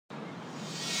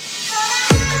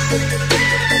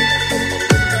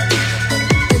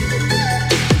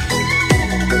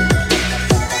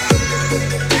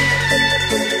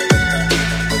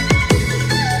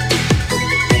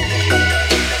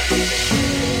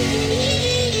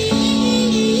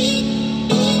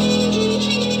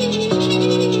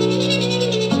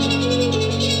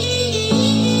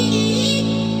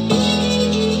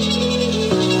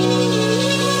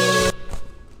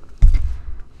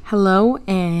Hello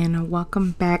and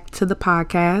welcome back to the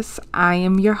podcast. I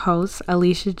am your host,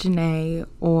 Alicia Janae,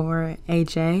 or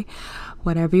AJ,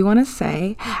 whatever you want to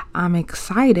say. I'm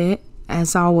excited,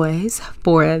 as always,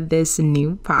 for this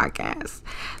new podcast.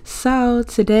 So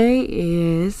today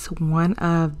is one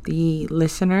of the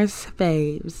listeners'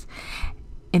 faves,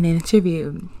 an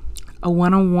interview, a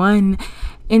one-on-one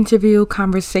interview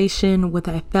conversation with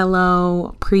a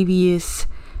fellow previous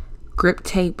grip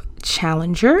tape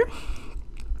challenger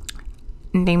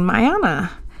named Mayana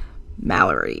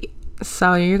Mallory.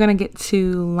 So you're going to get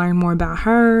to learn more about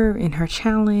her and her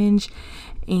challenge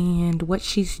and what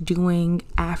she's doing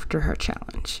after her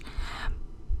challenge.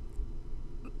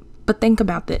 But think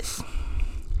about this.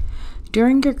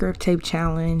 During your grip tape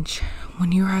challenge,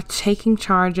 when you are taking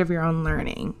charge of your own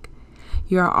learning,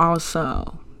 you're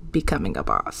also becoming a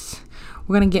boss.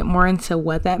 We're going to get more into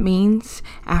what that means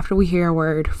after we hear a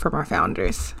word from our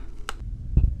founders.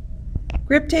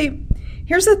 Grip tape.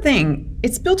 Here's the thing,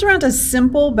 it's built around a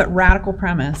simple but radical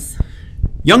premise.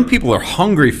 Young people are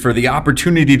hungry for the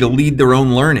opportunity to lead their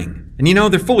own learning. And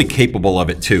they're fully capable of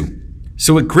it too.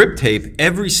 So at Grip Tape,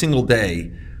 every single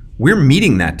day, we're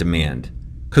meeting that demand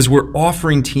because we're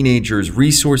offering teenagers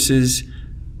resources,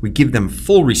 we give them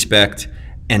full respect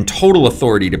and total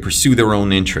authority to pursue their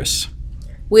own interests.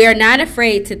 We are not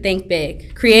afraid to think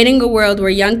big, creating a world where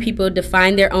young people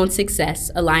define their own success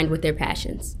aligned with their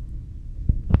passions.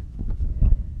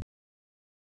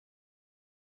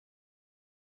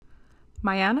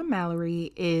 Mayana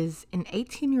Mallory is an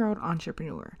 18-year-old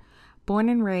entrepreneur, born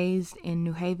and raised in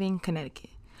New Haven, Connecticut.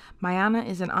 Mayana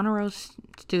is an honor roll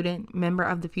student, member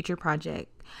of the Future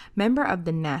Project, member of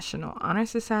the National Honor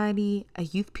Society, a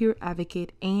youth peer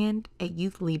advocate, and a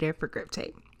youth leader for Grip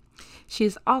Tape. She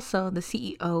is also the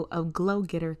CEO of Glow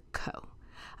Getter Co.,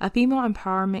 a female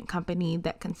empowerment company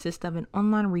that consists of an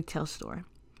online retail store.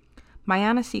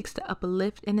 Mayana seeks to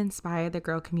uplift and inspire the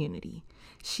girl community.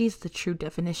 She's the true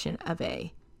definition of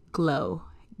a glow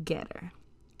getter.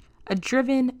 A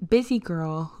driven, busy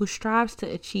girl who strives to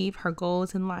achieve her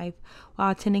goals in life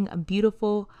while attaining a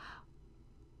beautiful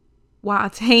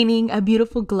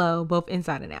glow both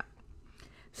inside and out.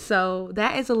 So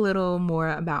that is a little more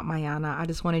about Mayana. I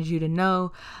just wanted you to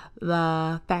know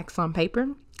the facts on paper,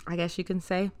 I guess you can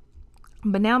say.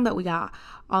 But now that we got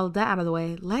all of that out of the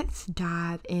way, let's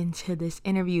dive into this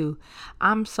interview.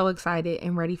 I'm so excited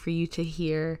and ready for you to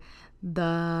hear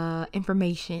the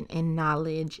information and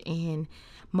knowledge and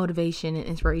motivation and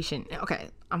inspiration. Okay,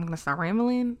 I'm going to stop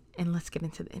rambling and let's get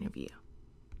into the interview.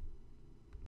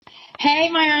 Hey,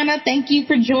 Mayana, thank you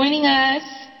for joining us.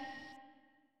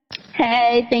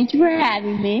 Hey, thank you for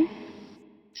having me.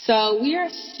 So we are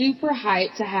super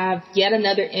hyped to have yet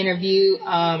another interview.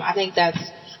 I think that's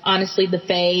honestly the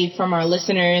fave from our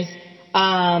listeners.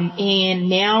 And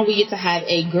now we get to have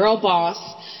a girl boss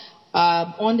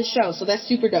on the show. So that's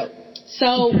super dope.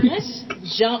 So let's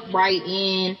jump right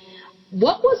in.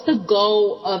 What was the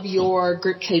goal of your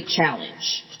Grip Tape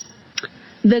Challenge?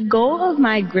 The goal of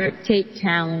my Grip Tape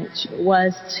Challenge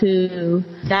was to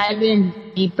dive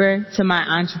in deeper to my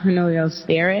entrepreneurial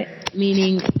spirit,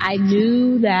 meaning I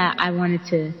knew that I wanted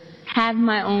to have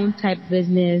my own type of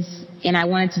business and I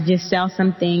wanted to just sell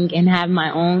something and have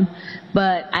my own,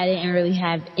 but I didn't really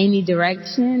have any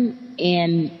direction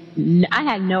and I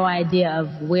had no idea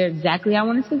of where exactly I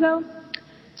wanted to go.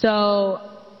 So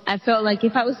I felt like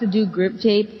if I was to do Grip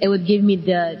Tape, it would give me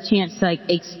the chance to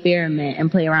experiment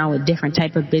and play around with different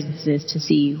type of businesses to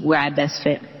see where I best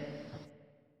fit.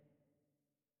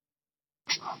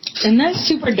 And that's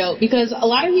super dope because a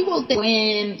lot of people,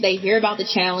 when they hear about the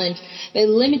challenge, they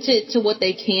limit it to what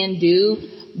they can do,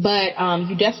 but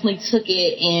you definitely took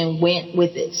it and went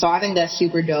with it. So I think that's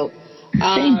super dope.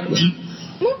 Thank you.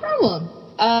 No problem.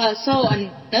 So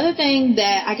another thing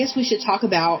that I guess we should talk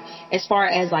about as far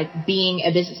as being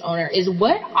a business owner is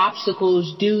what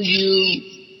obstacles do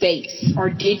you face or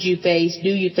did you face? Do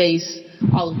you face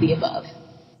all of the above?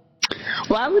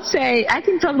 Well, I would say I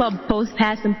can talk about both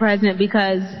past and present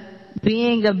because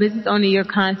being a business owner, you're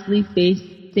constantly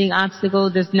facing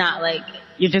obstacles. It's not like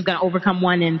you're just going to overcome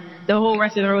one and the whole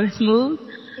rest of the road is smooth.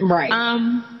 Right.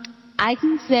 I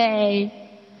can say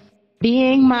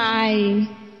being my,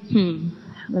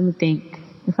 let me think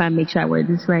if I make sure I word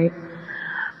this right.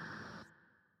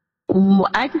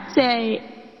 I could say,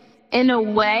 in a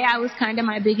way, I was kind of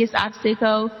my biggest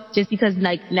obstacle, just because,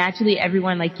 like, naturally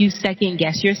everyone, like, you second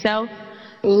guess yourself.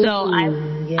 Ooh, So I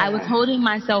yeah. was holding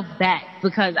myself back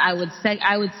because I would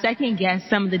second guess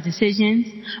some of the decisions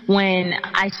when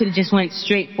I should have just went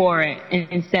straight for it,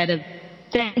 instead of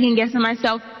second guessing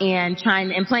myself and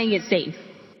playing it safe.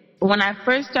 When I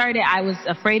first started, I was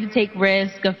afraid to take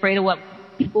risks, afraid of what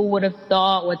people would have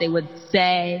thought, what they would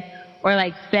say, or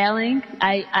like failing.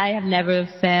 I have never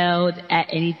failed at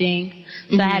anything.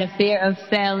 So I had a fear of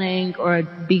failing or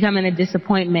becoming a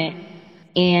disappointment.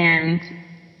 And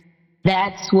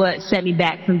that's what set me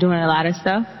back from doing a lot of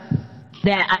stuff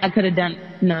that I could have done.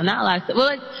 No, not a lot of stuff.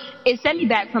 Well, it set me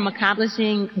back from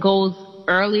accomplishing goals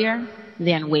earlier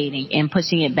than waiting and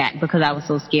pushing it back because I was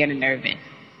so scared and nervous.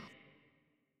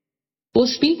 Well,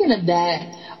 speaking of that,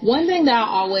 one thing that I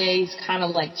always kind of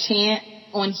like chant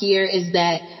on here is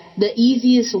that the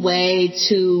easiest way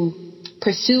to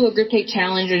pursue a grip tape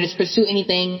challenge or just pursue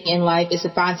anything in life is to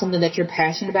find something that you're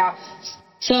passionate about.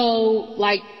 So,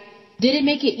 like, did it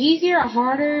make it easier or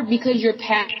harder because you're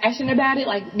passionate about it?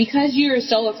 Like, because you're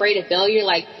so afraid of failure,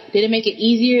 like, did it make it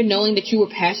easier knowing that you were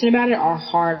passionate about it, or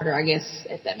harder, I guess,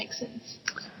 if that makes sense?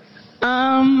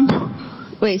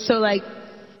 Wait, so like,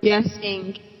 you're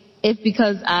saying if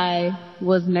because I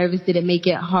was nervous, did it make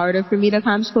it harder for me to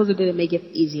accomplish goals, or did it make it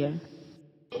easier?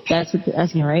 That's what you're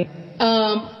asking, right?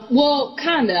 Well,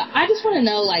 kinda. I just want to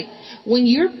know, like, when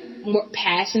you're more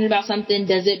passionate about something,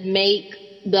 does it make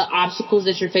the obstacles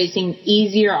that you're facing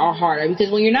easier or harder?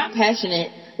 Because when you're not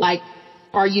passionate, like,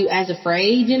 are you as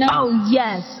afraid, you know? Oh,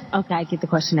 yes. Okay, I get the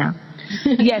question now.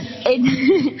 Yes,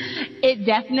 it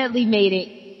definitely made it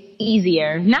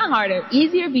easier. Not harder.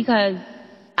 Easier because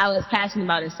I was passionate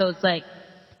about it. So it's like,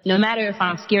 no matter if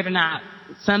I'm scared or not,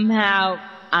 somehow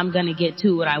I'm going to get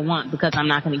to what I want because I'm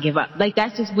not going to give up. Like,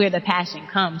 that's just where the passion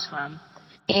comes from.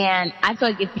 And I feel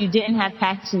like if you didn't have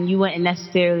passion, you wouldn't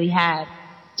necessarily have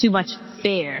too much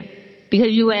fear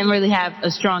because you wouldn't really have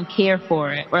a strong care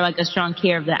for it or like a strong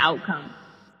care of the outcome.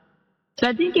 So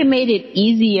I think it made it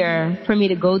easier for me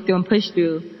to go through and push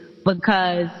through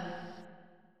because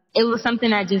it was something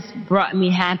that just brought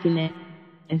me happiness.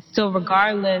 And so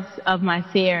regardless of my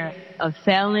fear of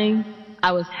failing,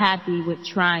 I was happy with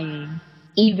trying,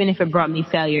 even if it brought me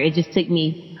failure. It just took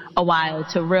me a while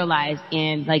to realize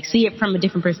and like see it from a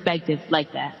different perspective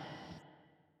like that.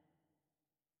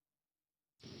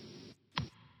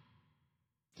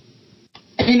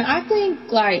 And I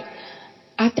think, like,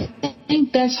 I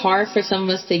think that's hard for some of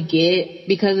us to get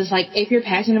because it's like, if you're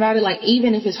passionate about it, like,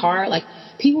 even if it's hard, like,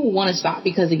 people want to stop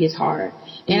because it gets hard.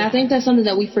 And I think that's something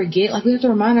that we forget. Like, we have to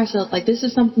remind ourselves, like, this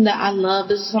is something that I love.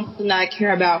 This is something that I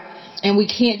care about. And we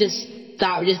can't just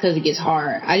stop just because it gets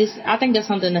hard. I think that's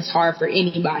something that's hard for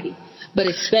anybody, but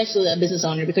especially a business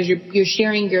owner, because you're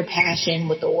sharing your passion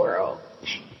with the world.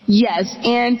 Yes,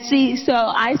 and see, so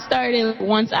I started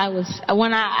when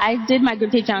I did my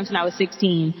grip tape challenge when I was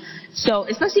 16. So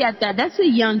especially at that's a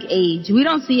young age. We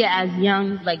don't see it as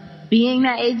young, like being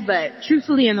that age, but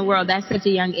truthfully in the world, that's such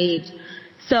a young age.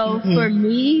 So for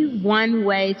me, one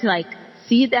way to like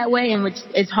see it that way, and which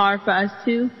it's hard for us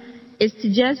to, is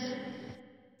to just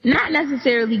not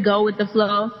necessarily go with the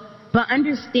flow, but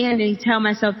understand and tell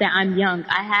myself that I'm young.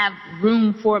 I have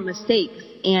room for mistakes,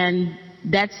 and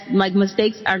that's like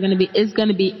mistakes are going to be,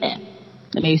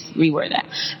 let me reword that.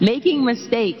 Making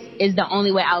mistakes is the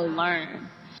only way I'll learn.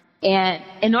 And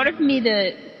in order for me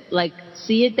to like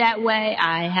see it that way,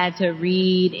 I had to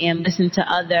read and listen to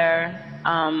other,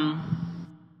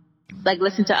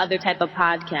 listen to other type of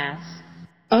podcasts.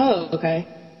 Oh, okay.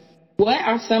 What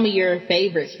are some of your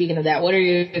favorites? Speaking of that, what are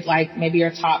your, like, maybe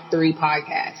your top 3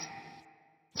 podcasts?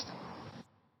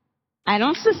 I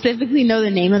don't specifically know the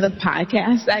name of the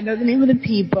podcast. I know the name of the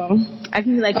people. I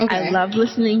can be like, okay. I love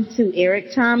listening to Eric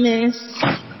Thomas,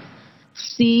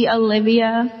 C.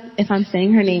 Olivia, if I'm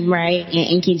saying her name right, and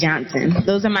Inky Johnson.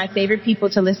 Those are my favorite people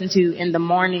to listen to in the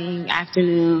morning,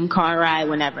 afternoon, car ride,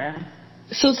 whenever.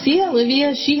 So C.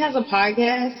 Olivia, she has a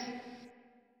podcast?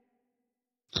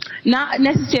 Not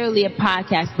necessarily a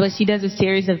podcast, but she does a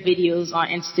series of videos on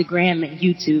Instagram and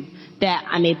YouTube that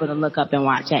I'm able to look up and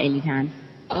watch at any time.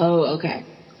 Oh, okay.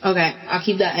 Okay, I'll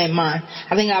keep that in mind.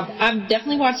 I think I've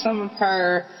definitely watched some of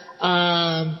her,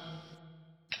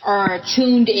 or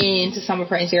tuned in to some of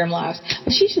her Instagram lives.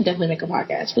 But she should definitely make a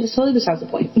podcast, but it's totally besides the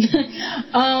point.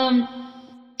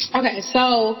 Okay,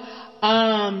 so,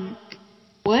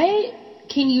 what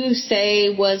can you say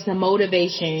was the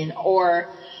motivation or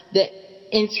the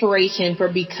inspiration for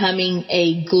becoming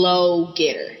a glow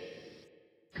getter?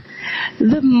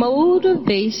 The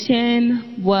motivation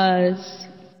was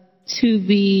to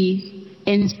be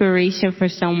inspiration for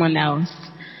someone else.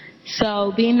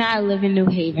 So being that I live in New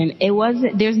Haven,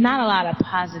 there's not a lot of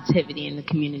positivity in the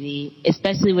community,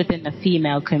 especially within the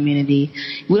female community.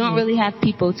 We don't really have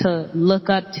people to look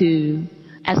up to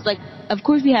as like, of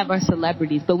course we have our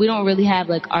celebrities, but we don't really have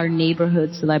like our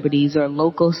neighborhood celebrities or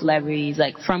local celebrities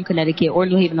like from Connecticut or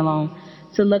New Haven alone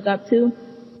to look up to.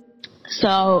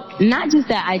 So not just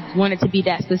that I wanted to be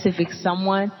that specific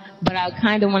someone, but I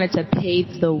kind of wanted to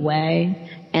pave the way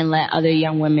and let other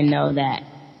young women know that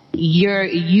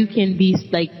you can be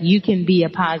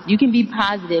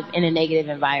positive in a negative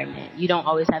environment. You don't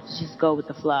always have to just go with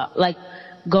the flow, like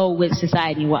go with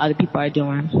society and what other people are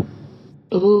doing.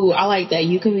 Ooh, I like that.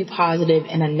 You can be positive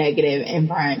in a negative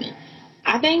environment.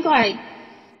 I think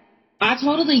I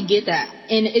totally get that.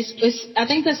 And I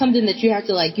think that's something that you have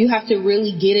to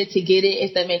really get it to get it,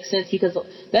 if that makes sense, because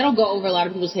that'll go over a lot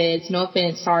of people's heads. No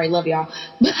offense. Sorry. Love y'all.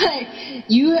 But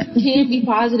you can't be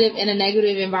positive in a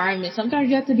negative environment. Sometimes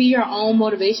you have to be your own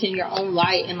motivation, your own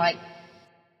light. And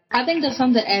I think that's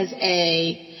something as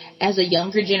a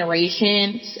younger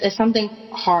generation, it's something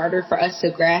harder for us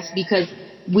to grasp, because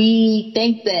we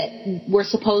think that we're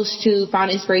supposed to find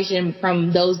inspiration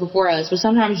from those before us, but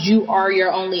sometimes you are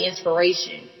your only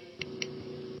inspiration.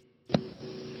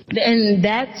 And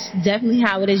that's definitely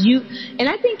how it is. And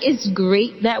I think it's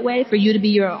great that way for you to be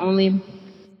your only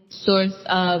source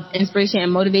of inspiration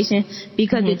and motivation,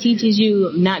 because it teaches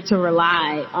you not to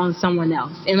rely on someone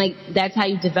else. And that's how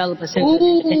you develop a sense of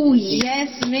independence. Ooh,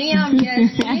 yes ma'am,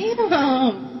 yes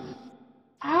ma'am.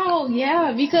 Oh,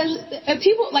 yeah, because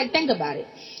people, think about it.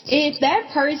 If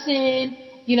that person,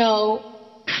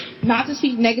 not to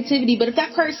speak negativity, but if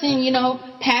that person,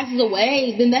 passes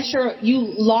away, then you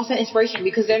lost that inspiration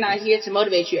because they're not here to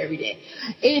motivate you every day.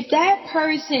 If that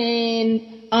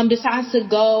person decides to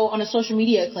go on a social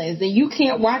media cleanse, then you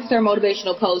can't watch their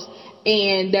motivational posts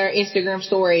and their Instagram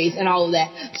stories and all of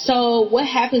that. So what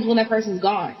happens when that person's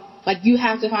gone? You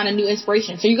have to find a new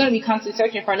inspiration. So you're going to be constantly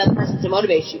searching for another person to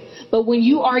motivate you. But when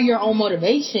you are your own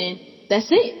motivation, that's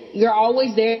it. You're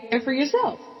always there for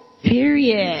yourself.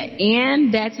 Period.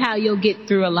 And that's how you'll get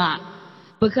through a lot.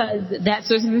 Because that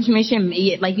source of information,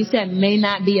 like you said, may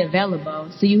not be available.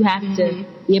 So you have to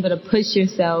be able to push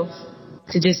yourself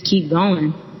to just keep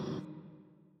going.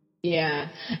 Yeah.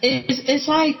 It's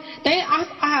like,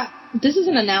 this is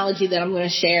an analogy that I'm going to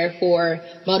share for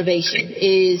motivation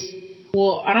is,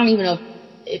 well, I don't even know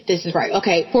if this is right.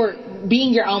 Okay, for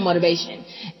being your own motivation.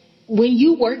 When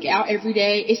you work out every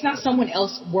day, it's not someone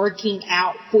else working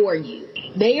out for you.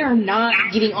 They are not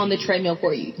getting on the treadmill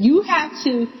for you. You have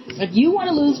to, if you want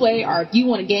to lose weight, or if you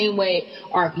want to gain weight,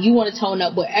 or if you want to tone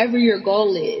up, whatever your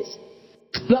goal is,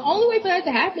 the only way for that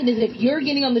to happen is if you're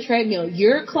getting on the treadmill,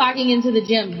 you're clocking into the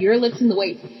gym, you're lifting the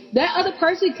weights. That other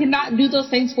person cannot do those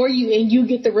things for you and you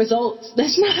get the results.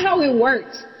 That's not how it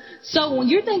works. So when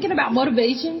you're thinking about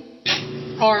motivation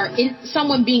or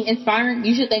someone being inspiring,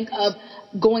 you should think of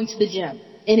going to the gym.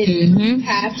 And if you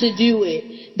have to do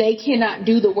it, they cannot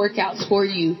do the workouts for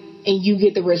you and you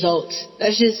get the results.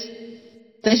 That's just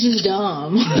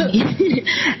dumb.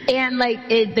 And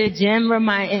the gym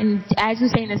and as you're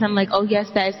saying this, I'm like, oh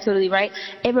yes, that is totally right.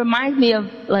 It reminds me of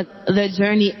the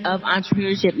journey of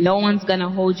entrepreneurship. No one's gonna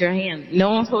hold your hand.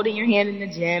 No one's holding your hand in the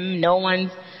gym. No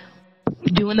one's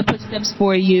doing the push-ups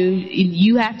for you.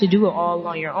 You have to do it all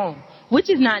on your own, which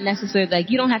is not necessarily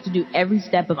you don't have to do every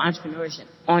step of entrepreneurship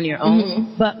on your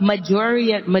own, but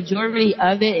majority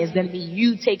of it is going to be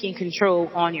you taking control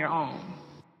on your own.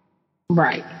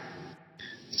 Right.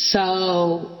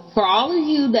 So for all of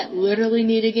you that literally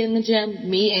need to get in the gym,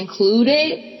 me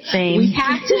included, Same. we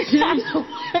have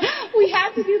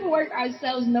to do the work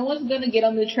ourselves. No one's going to get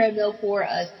on the treadmill for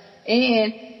us.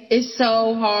 And it's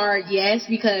so hard, yes,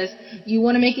 because you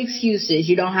want to make excuses.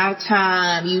 You don't have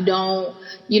time. You don't,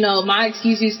 my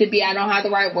excuse used to be I don't have the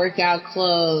right workout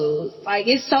clothes.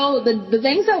 It's so, the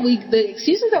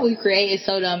excuses that we create is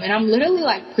so dumb. And I'm literally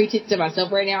preaching to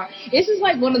myself right now. It's just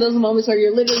one of those moments where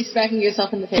you're literally smacking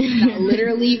yourself in the face. Not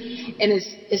literally, and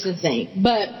it's insane.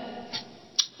 But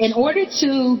in order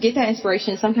to get that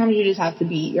inspiration, sometimes you just have to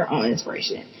be your own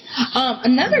inspiration.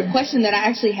 Another question that I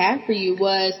actually had for you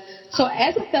was, so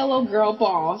as a fellow girl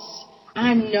boss,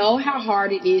 I know how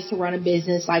hard it is to run a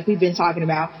business like we've been talking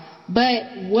about, but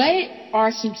what are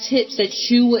some tips that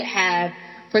you would have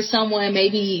for someone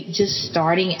maybe just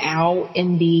starting out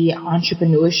in the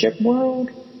entrepreneurship world?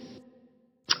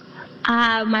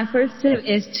 My first tip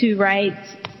is to write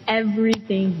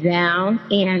everything down,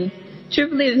 and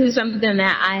truthfully, this is something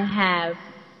that I have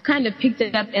kind of picked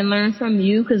it up and learned from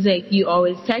you, because like you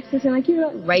always text us and like, you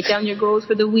know, write down your goals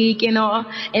for the week and all,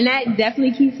 and that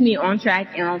definitely keeps me on track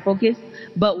and on focus.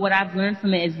 But what I've learned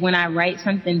from it is when I write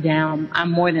something down,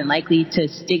 I'm more than likely to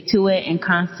stick to it and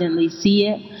constantly see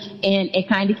it, and it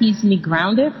kind of keeps me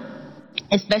grounded,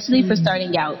 especially for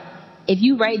starting out. If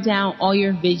you write down all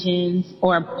your visions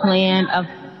or a plan of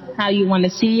how you want to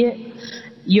see it,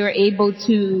 you're able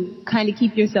to kind of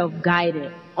keep yourself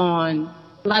guided on,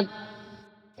 like,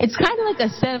 it's kind of like a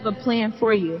set of a plan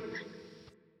for you.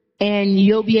 And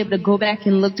you'll be able to go back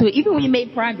and look to it. Even when you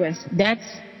make progress, that's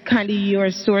kind of your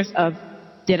source of,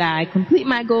 did I complete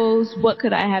my goals? What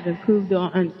could I have improved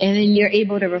on? And then you're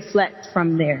able to reflect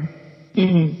from there.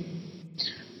 Mm-hmm.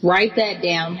 Write that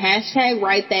down. Hashtag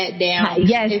write that down.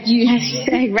 Yes, if you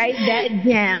hashtag write that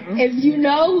down. If you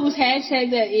know whose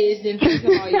hashtag that is, then first of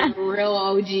all, you're a real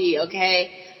OG, okay?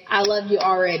 I love you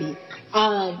already.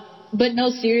 But no,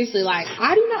 seriously, like,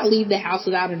 I do not leave the house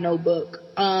without a notebook.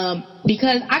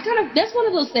 Because that's one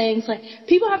of those things, like,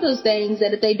 people have those things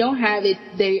that if they don't have it,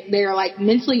 they're like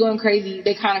mentally going crazy,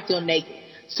 they kind of feel naked.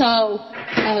 So,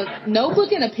 a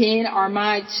notebook and a pen are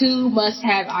my two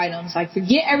must-have items. Like,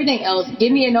 forget everything else. Give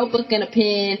me a notebook and a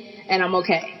pen, and I'm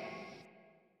okay.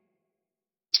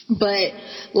 But,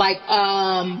 like,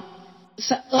 I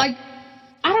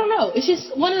don't know. It's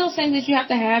just one of those things that you have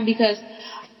to have because,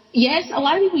 yes, a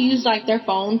lot of people use, like, their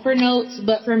phone for notes,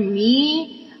 but for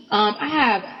me, I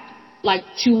have, like,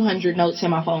 200 notes in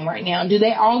my phone right now. Do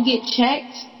they all get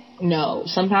checked? No.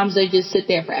 Sometimes they just sit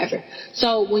there forever.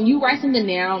 So when you write something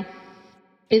down,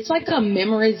 it's like a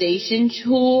memorization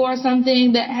tool or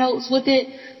something that helps with it.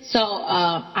 So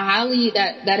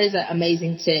that is an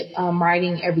amazing tip,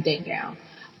 writing everything down.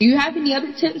 Do you have any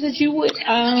other tips that you would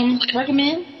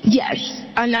recommend? Yes.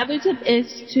 Another tip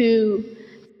is to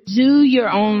do your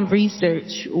own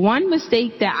research. One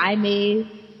mistake that I made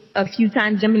a few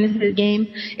times jumping into the game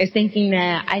is thinking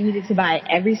that I needed to buy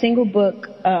every single book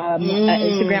an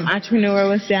Instagram entrepreneur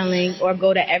was selling, or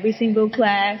go to every single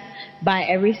class, buy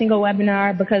every single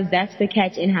webinar, because that's the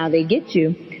catch in how they get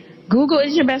you. Google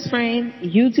is your best friend,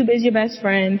 YouTube is your best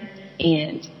friend,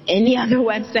 and any other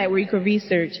website where you can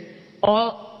research.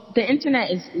 The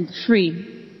internet is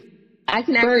free. I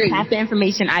can access half the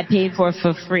information I paid for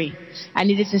free. I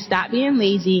needed to stop being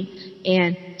lazy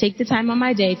and take the time on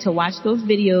my day to watch those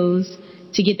videos,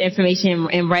 to get the information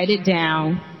and write it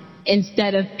down,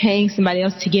 instead of paying somebody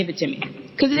else to give it to me.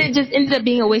 Because it just ended up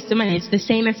being a waste of money. It's the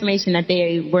same information that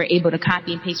they were able to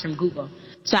copy and paste from Google.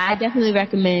 So I definitely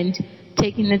recommend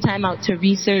taking the time out to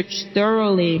research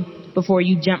thoroughly before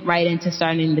you jump right into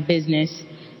starting the business.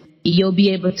 You'll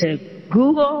be able to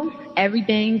Google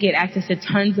everything, get access to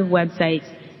tons of websites.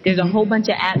 There's a whole bunch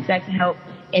of apps that can help,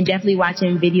 and definitely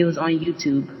watching videos on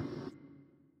YouTube.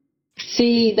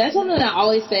 See, that's something I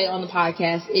always say on the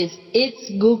podcast is it's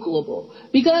Googleable.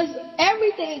 Because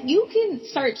everything, you can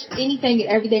search anything and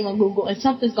everything on Google and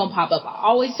something's going to pop up. I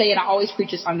always say it, I always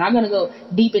preach it, so I'm not going to go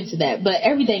deep into that. But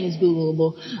everything is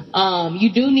Googleable.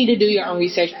 You do need to do your own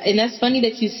research. And that's funny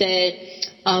that you said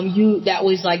that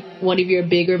was like one of your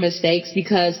bigger mistakes,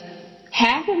 because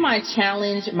half of my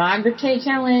challenge, my Grip Tape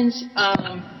challenge,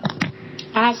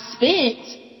 I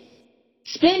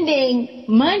spending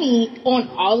money on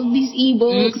all of these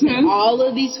ebooks and all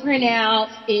of these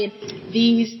printouts and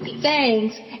these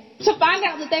things to find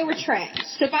out that they were trash.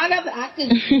 To find out that I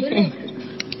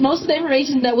could most of the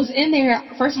information that was in there,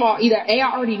 first of all, either A,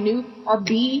 I already knew, or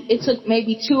B, it took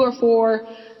maybe 2 or 4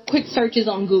 quick searches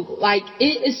on Google. Like,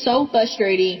 it is so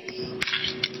frustrating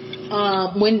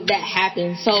when that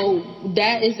happens. So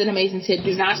that is an amazing tip.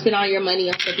 Do not spend all your money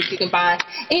on stuff that you can find.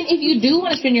 And if you do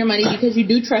want to spend your money because you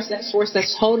do trust that source,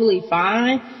 that's totally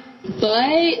fine.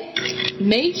 But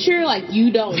make sure, like,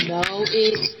 you don't know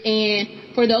it.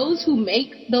 And for those who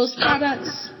make those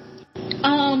products,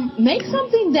 make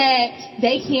something that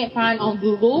they can't find on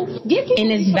Google.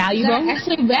 And it's valuable.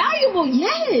 Actually valuable,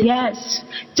 yes. Yes.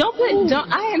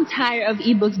 I am tired of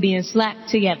ebooks being slapped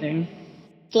together.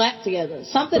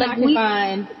 Something like I can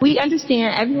find. We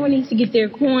understand everyone needs to get their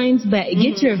coins, but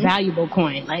get your valuable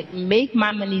coin. Like, make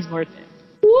my money's worth it.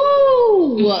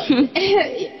 Woo!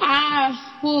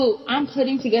 I'm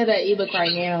putting together an ebook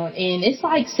right now, and it's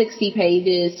like 60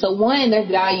 pages. So one, there's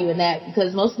value in that,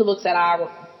 because most of the books that I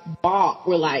bought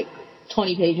were like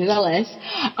 20 pages or less.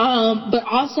 But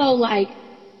also, like,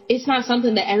 it's not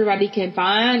something that everybody can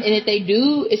find, and if they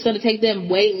do, it's going to take them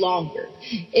way longer.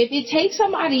 If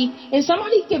somebody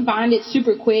can find it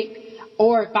super quick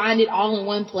or find it all in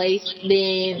one place,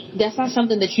 then that's not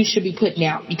something that you should be putting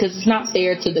out, because it's not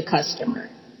fair to the customer.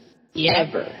 Yep.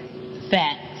 Ever.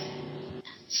 Facts.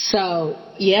 So,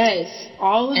 yes,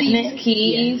 all of these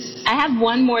keys. Yeah. I have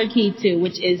one more key too,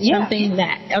 which is something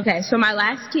that, okay, so my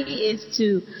last key is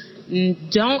to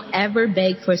don't ever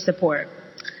beg for support.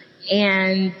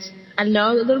 And I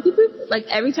know a little people, like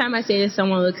every time I say this,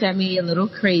 someone looks at me a little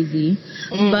crazy,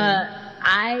 but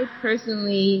I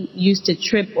personally used to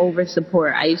trip over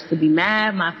support. I used to be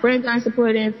mad. My friends aren't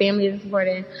supporting, family isn't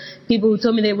supporting. People who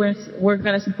told me they weren't going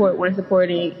to support weren't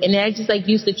supporting. And I just like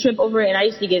used to trip over it, and I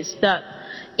used to get stuck.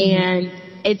 And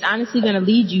it's honestly going to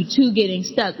lead you to getting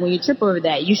stuck when you trip over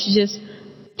that. You should just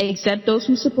accept those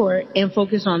who support and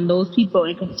focus on those people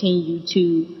and continue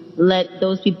to let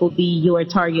those people be your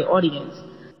target audience.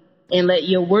 And let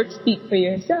your work speak for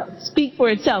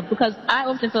itself. Because I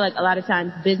often feel like a lot of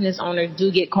times business owners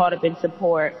do get caught up in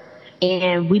support,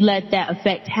 and we let that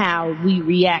affect how we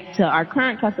react to our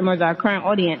current customers, our current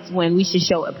audience, when we should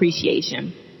show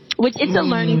appreciation. Which it's a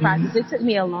learning process. It took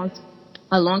me a long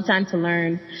time to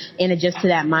learn and adjust to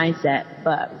that mindset,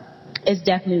 but it's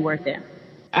definitely worth it.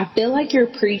 I feel like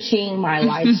you're preaching my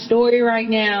life story right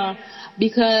now,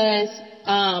 because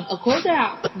a quote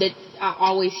that I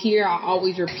always hear, I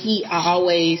always repeat, I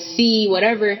always see,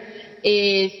 whatever,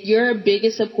 is your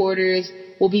biggest supporters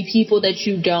will be people that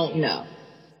you don't know.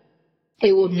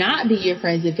 It will not be your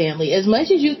friends and family. As much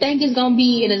as you think it's going to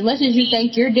be, and as much as you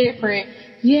think you're different,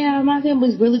 yeah, my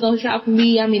family's really going to show out for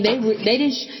me. I mean,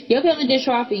 your family did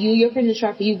show out for you, your friends did show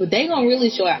out for you, but they going to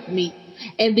really show out for me.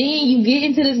 And then you get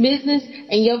into this business,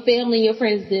 and your family and your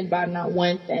friends didn't buy not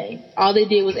one thing. All they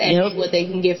did was ask you what they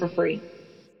can get for free.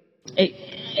 It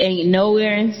ain't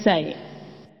nowhere in sight.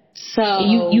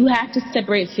 So you have to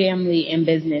separate family and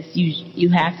business. You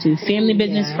have to. Family,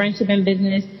 business, friendship, and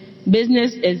business.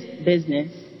 Business is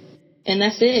business. And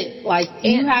that's it. Like,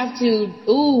 you have to,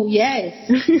 yes.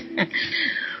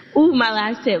 My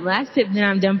last tip, then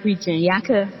I'm done preaching. Y'all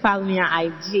could follow me on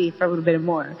IG for a little bit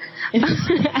more.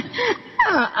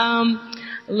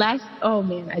 Last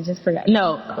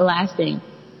thing.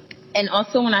 And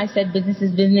also when I said business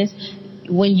is business,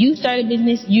 when you start a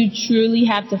business, you truly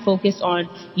have to focus on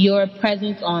your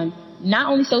presence on not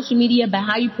only social media, but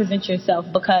how you present yourself,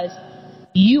 because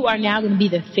you are now going to be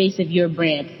the face of your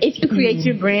brand. If you create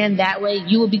your brand that way,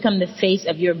 you will become the face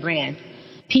of your brand.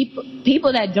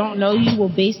 People that don't know you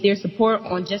will base their support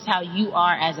on just how you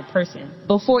are as a person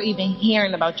before even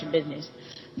hearing about your business.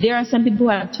 There are some people who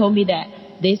have told me that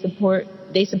they support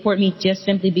me just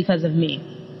simply because of me.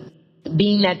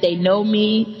 Being that they know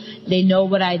me, they know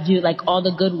what I do, like all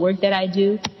the good work that I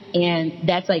do, and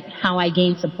that's like how I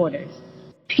gain supporters.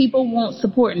 People won't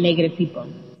support negative people.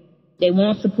 They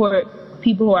won't support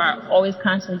people who are always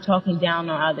constantly talking down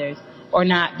on others or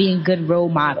not being good role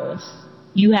models.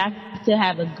 You have to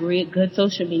have a good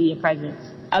social media presence.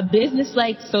 A business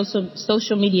like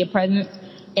social media presence,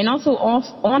 and also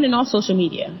on and off social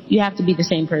media. You have to be the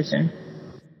same person.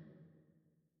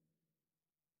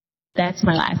 That's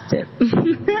my last tip.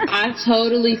 I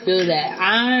totally feel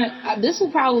that. This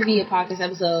will probably be a podcast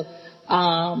episode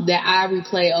that I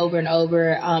replay over and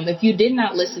over. If you did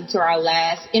not listen to our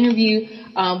last interview,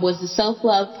 was the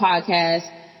Self-Love podcast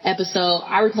episode.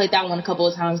 I replayed that one a couple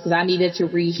of times because I needed to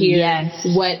rehear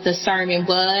what the sermon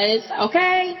was.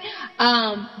 Okay.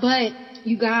 But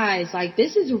you guys, like,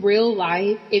 this is real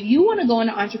life. If you want to go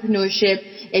into entrepreneurship,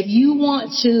 if you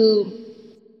want to,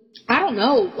 I don't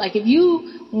know, like if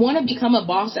you want to become a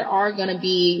boss, there are going to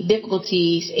be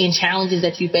difficulties and challenges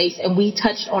that you face. And we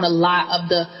touched on a lot of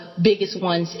the biggest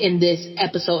ones in this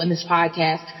episode, in this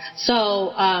podcast.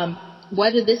 So,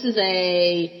 whether this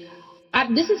isn't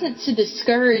to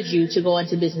discourage you to go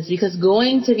into business, because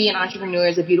going to be an entrepreneur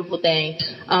is a beautiful thing.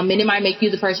 And it might make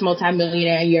you the first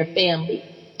multimillionaire in your family,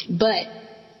 but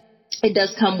it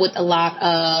does come with a lot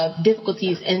of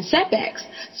difficulties and setbacks.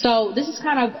 So this is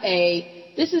kind of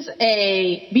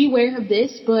beware of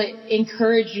this, but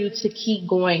encourage you to keep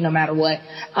going no matter what.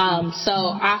 So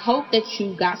I hope that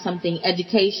you got something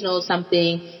educational,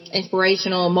 something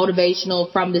inspirational, motivational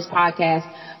from this podcast.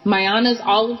 Mayana's,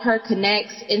 all of her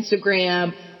connects,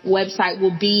 Instagram, website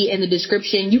will be in the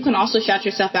description. You can also shout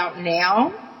yourself out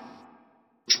now.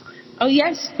 Oh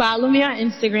yes, follow me on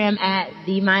Instagram at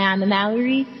the Mayana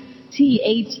Mallory,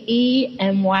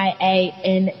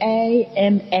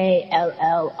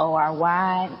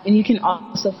 TheMayanamallorY, and you can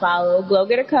also follow Glow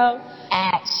Getter Co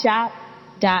at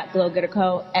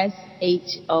shop.glowgetterco, shop.glowgetterco.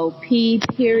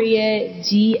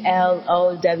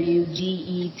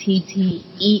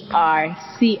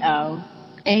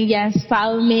 And yes,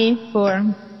 follow me for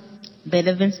a bit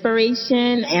of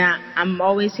inspiration, and I'm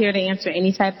always here to answer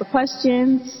any type of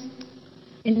questions.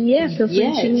 And feel free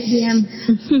to shoot me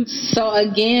DM. So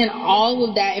again, all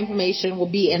of that information will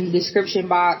be in the description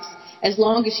box. as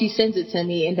long as she sends it to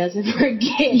me and doesn't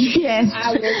forget. Yes,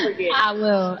 I will forget. I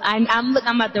will. I'm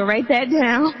about to write that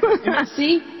down.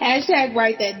 See? Hashtag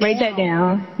write that down. Write that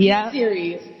down. Yeah.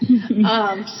 Serious.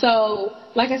 So,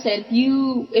 like I said,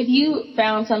 if you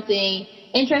found something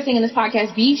interesting in this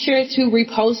podcast, be sure to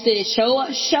repost it.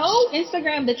 Show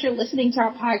Instagram that you're listening to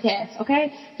our podcast,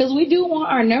 okay? Because we do want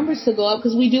our numbers to go up,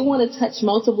 because we do want to touch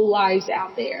multiple lives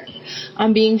out there.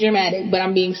 I'm being dramatic, but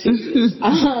I'm being serious.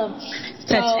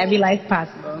 Touch every life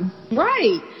possible.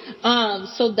 Right.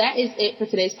 So that is it for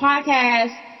today's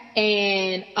podcast.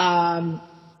 And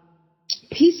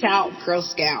peace out, Girl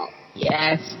Scout.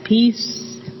 Yes. Peace.